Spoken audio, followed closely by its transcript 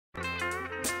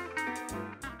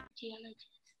Geologist.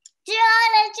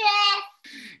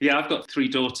 Yeah, I've got 3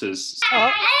 daughters.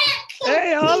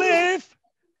 Hey, Olive!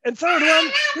 And third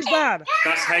one, who's that?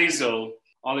 That's Hazel.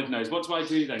 Olive knows. What do I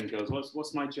do then, girls?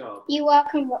 What's my job? You work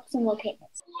on rocks and volcanoes.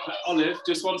 Olive,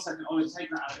 just 1 second. Olive,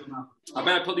 take that out of your mouth. I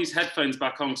better put these headphones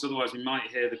back on, because otherwise we might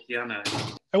hear the piano.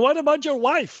 And what about your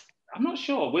wife? I'm not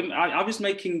sure. I was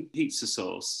making pizza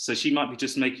sauce, so she might be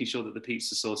just making sure that the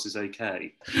pizza sauce is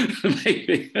okay.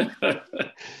 Maybe.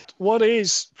 What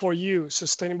is, for you,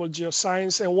 sustainable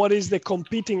geoscience, and what is the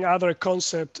competing other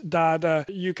concept that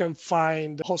you can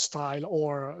find hostile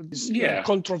or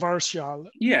controversial?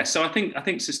 Yeah, so I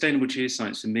think sustainable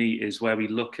geoscience for me is where we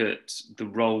look at the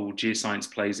role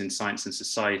geoscience plays in science and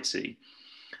society.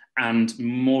 And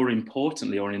more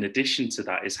importantly, or in addition to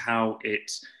that, is how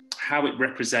it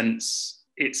represents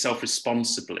itself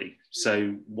responsibly.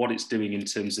 So what it's doing in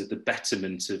terms of the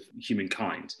betterment of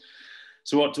humankind.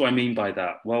 So what do I mean by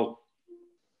that? Well,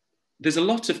 there's a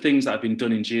lot of things that have been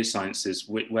done in geosciences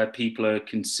where people are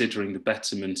considering the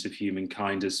betterment of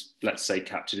humankind as, let's say,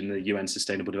 captured in the UN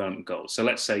Sustainable Development Goals. So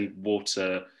let's say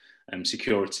water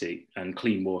security and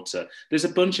clean water. There's a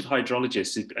bunch of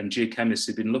hydrologists and geochemists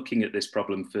who've been looking at this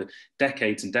problem for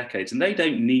decades and decades, and they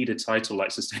don't need a title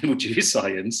like Sustainable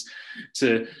Geoscience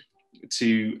to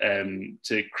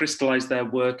crystallize their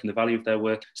work and the value of their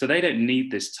work. So they don't need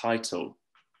this title.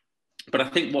 But I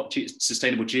think what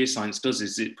Sustainable Geoscience does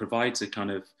is it provides a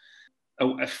kind of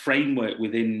a framework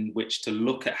within which to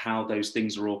look at how those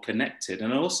things are all connected.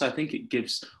 And also I think it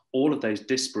gives all of those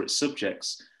disparate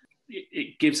subjects,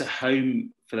 it gives a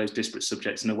home for those disparate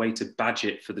subjects and a way to badge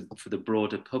it for the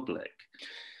broader public.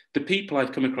 The people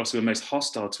I've come across who are most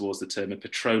hostile towards the term are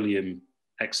petroleum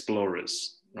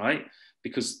explorers, right?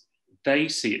 Because they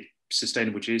see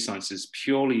sustainable geosciences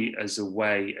purely as a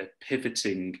way of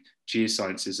pivoting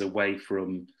geosciences away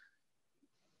from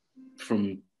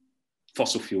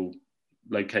fossil fuel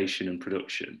location and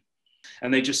production.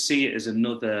 And they just see it as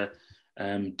another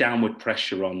downward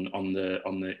pressure on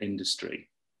the industry.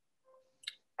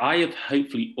 I have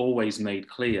hopefully always made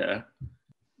clear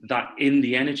that in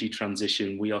the energy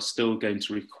transition, we are still going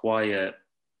to require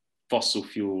fossil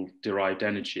fuel derived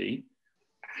energy.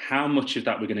 How much of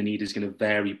that we're going to need is going to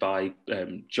vary by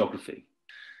geography.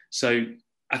 So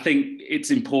I think it's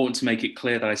important to make it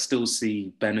clear that I still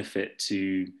see benefit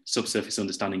to subsurface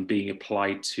understanding being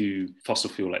applied to fossil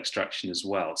fuel extraction as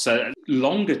well. So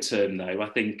longer term though, I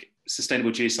think sustainable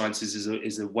geosciences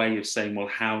is a way of saying, well,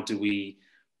 how do we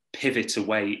pivot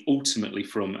away ultimately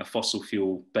from a fossil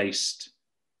fuel based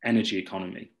energy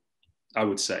economy? I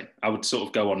would say, I would sort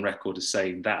of go on record as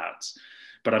saying that,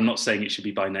 but I'm not saying it should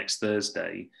be by next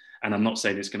Thursday. And I'm not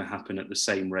saying it's going to happen at the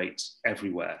same rate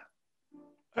everywhere.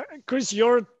 Chris,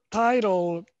 your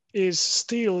title is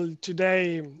still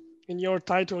today, in your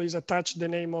title is attached the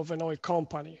name of an oil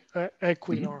company,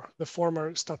 Equinor, the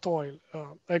former Statoil,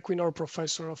 Equinor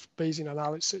professor of basin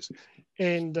analysis.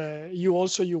 And you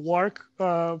work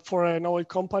for an oil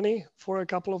company for a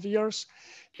couple of years,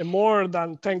 and more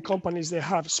than 10 companies they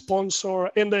have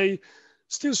sponsored, and they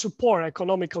still support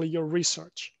economically your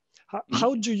research.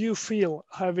 How do you feel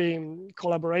having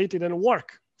collaborated and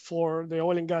worked for the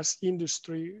oil and gas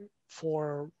industry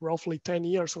for roughly 10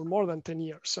 years or more than 10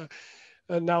 years,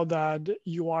 now that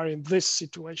you are in this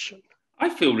situation? I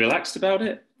feel relaxed about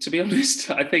it, to be honest.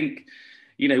 I think,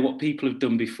 what people have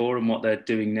done before and what they're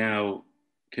doing now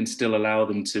can still allow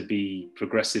them to be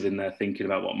progressive in their thinking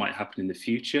about what might happen in the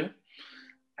future.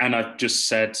 And I've just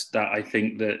said that I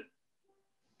think that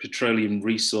petroleum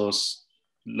resource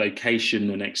location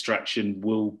and extraction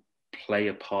will play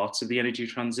a part of the energy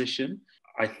transition.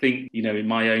 I think, in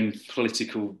my own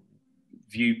political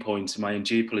viewpoint, my own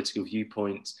geopolitical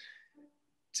viewpoint,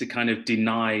 to kind of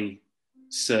deny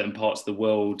certain parts of the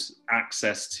world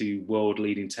access to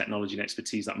world-leading technology and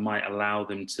expertise that might allow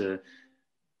them to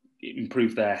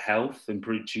improve their health,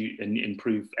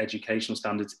 improve educational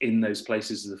standards in those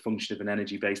places as a function of an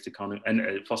energy-based economy and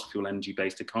a fossil fuel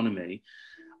energy-based economy,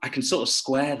 I can sort of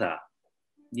square that.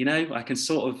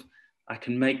 I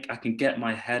can get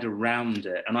my head around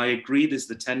it. And I agree there's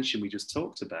the tension we just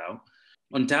talked about.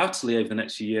 Undoubtedly, over the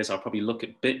next few years, I'll probably look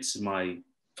at bits of my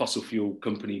fossil fuel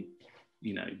company,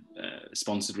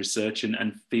 sponsored research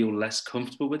and feel less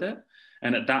comfortable with it.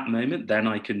 And at that moment, then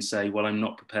I can say, well, I'm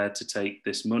not prepared to take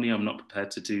this money. I'm not prepared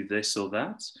to do this or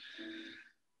that.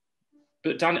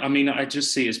 But Dan, I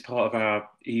just see it as part of our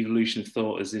evolution of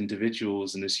thought as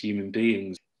individuals and as human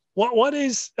beings. What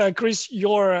is, Chris,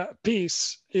 your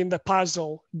piece in the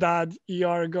puzzle that you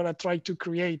are going to try to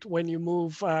create when you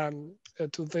move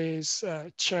to this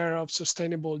chair of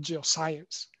sustainable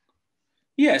geoscience?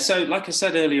 Yeah, so like I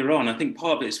said earlier on, I think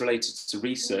part of it is related to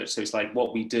research. So it's like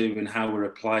what we do and how we're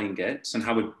applying it and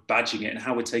how we're badging it and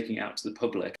how we're taking it out to the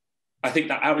public. I think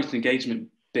that outreach and engagement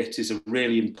bit is a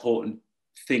really important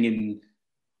thing in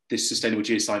this sustainable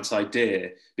geoscience idea,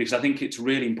 because I think it's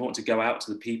really important to go out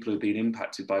to the people who are being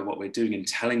impacted by what we're doing and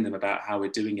telling them about how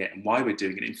we're doing it and why we're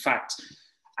doing it. In fact,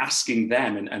 asking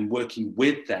them and working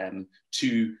with them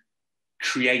to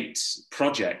create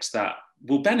projects that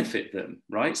will benefit them,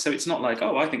 right? So it's not like,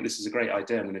 oh, I think this is a great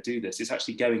idea, I'm going to do this. It's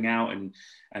actually going out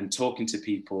and talking to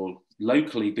people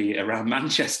locally, be it around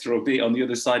Manchester or be it on the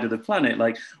other side of the planet,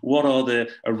 like what are the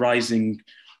arising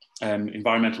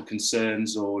environmental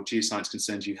concerns or geoscience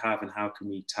concerns you have, and how can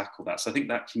we tackle that? So I think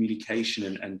that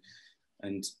communication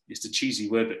and it's a cheesy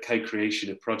word, but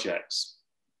co-creation of projects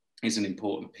is an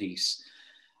important piece.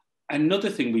 Another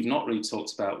thing we've not really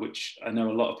talked about, which I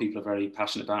know a lot of people are very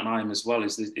passionate about, and I am as well,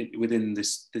 is within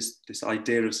this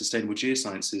idea of sustainable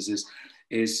geosciences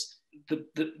is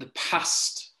the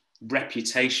past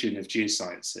reputation of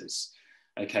geosciences.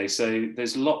 Okay, so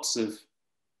there's lots of,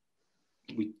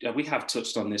 we have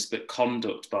touched on this, but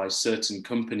conduct by certain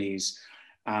companies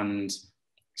and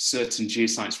certain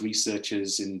geoscience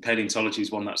researchers in paleontology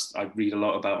is one that I read a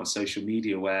lot about on social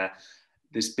media, where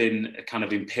there's been a kind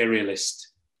of imperialist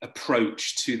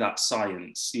approach to that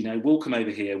science. You know, we'll come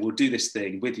over here, we'll do this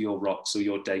thing with your rocks or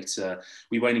your data.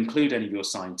 We won't include any of your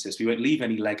scientists. We won't leave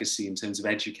any legacy in terms of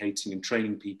educating and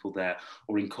training people there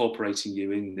or incorporating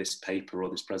you in this paper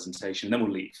or this presentation, and then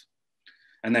we'll leave.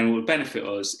 And then it will benefit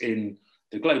us in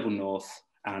the global north,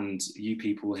 and you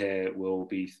people here will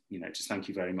be, you know, just thank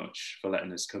you very much for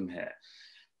letting us come here.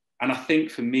 And I think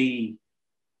for me,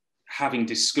 having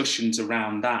discussions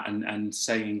around that and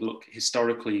saying, look,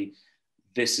 historically,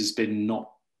 this has been not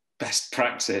best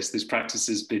practice, this practice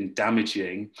has been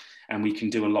damaging, and we can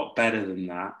do a lot better than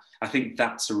that. I think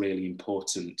that's a really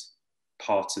important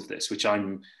part of this, which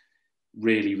I'm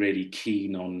really, really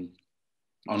keen on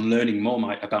learning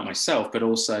more about myself, but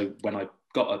also when I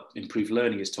got improved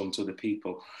learning is talking to other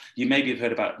people. You maybe have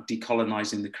heard about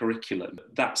decolonizing the curriculum.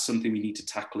 That's something we need to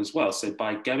tackle as well. So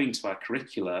by going to our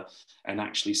curricula and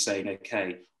actually saying,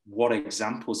 okay, what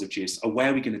examples of geoscience, or where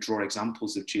are we going to draw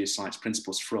examples of geoscience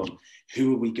principles from?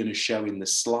 Who are we going to show in the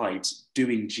slides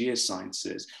doing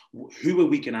geosciences? Who are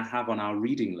we going to have on our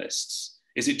reading lists?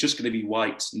 Is it just going to be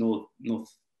white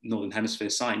Northern Hemisphere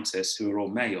scientists who are all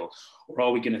male? Or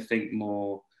are we going to think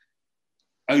more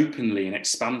openly and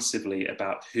expansively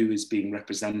about who is being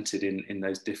represented in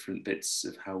those different bits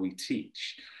of how we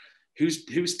teach?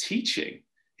 Who's teaching?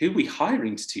 Who are we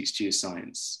hiring to teach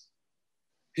geoscience?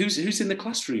 Who's in the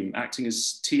classroom acting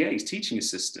as TAs, teaching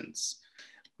assistants?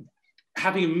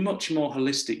 Having a much more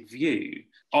holistic view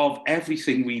of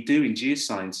everything we do in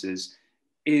geosciences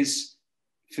is,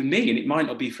 for me, and it might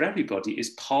not be for everybody, is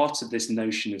part of this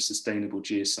notion of sustainable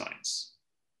geoscience.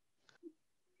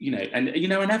 You know, and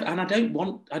I don't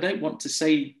want to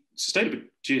say sustainable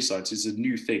geoscience is a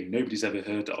new thing nobody's ever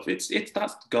heard of.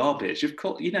 That's garbage. Of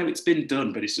course, you know, it's been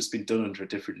done, but it's just been done under a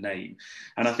different name.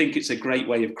 And I think it's a great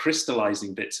way of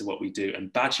crystallizing bits of what we do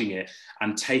and badging it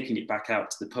and taking it back out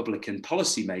to the public and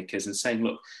policymakers and saying,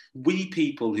 look, we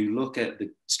people who look at the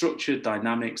structure,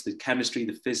 dynamics, the chemistry,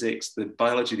 the physics, the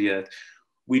biology of the earth,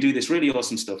 we do this really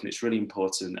awesome stuff and it's really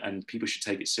important and people should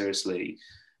take it seriously.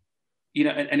 You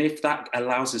know, and if that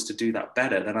allows us to do that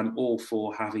better, then I'm all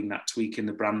for having that tweak in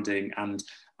the branding. And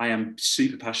I am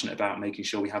super passionate about making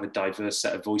sure we have a diverse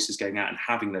set of voices going out and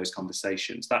having those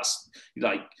conversations. That's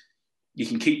like, you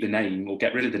can keep the name or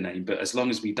get rid of the name, but as long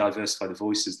as we diversify the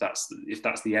voices, if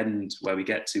that's the end where we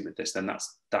get to with this, then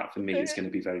that for me is going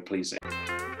to be very pleasing.